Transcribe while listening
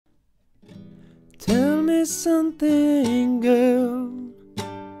me something, girl.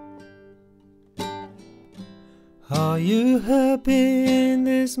 Are you happy in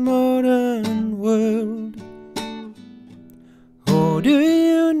this modern world? Or do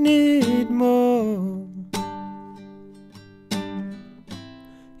you need more?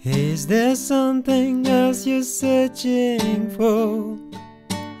 Is there something else you're searching for?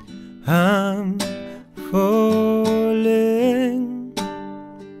 I'm falling.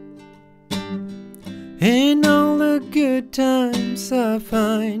 In all the good times I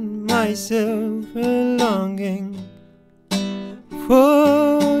find myself a longing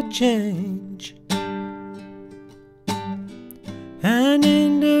for change, and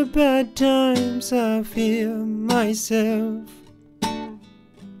in the bad times I fear myself.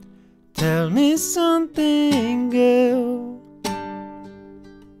 Tell me something, girl.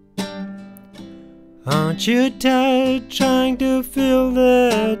 Aren't you tired trying to fill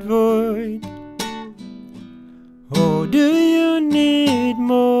that void? Or do you need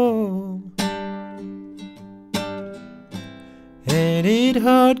more? Ain't it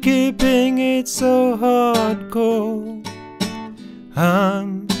hard keeping it so hardcore?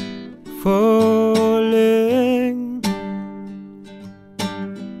 I'm falling.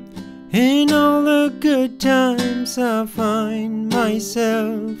 In all the good times I find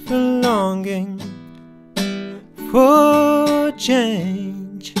myself a longing for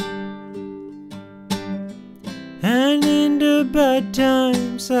change, and in the bad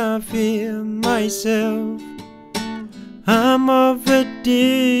times I fear myself. I'm off a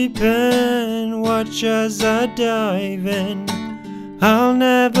deep end, watch as I dive in. I'll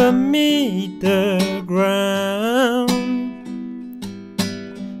never meet the ground.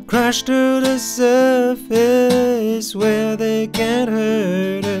 Crash to the surface where they can't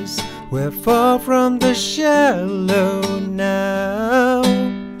hurt us. We're far from the shallow now.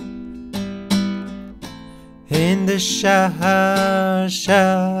 In the shallow,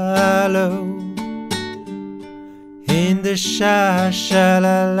 in the shallow,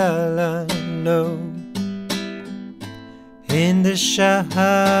 in the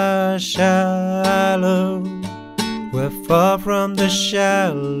shallow, we're far from the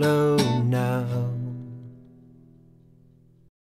shallow now.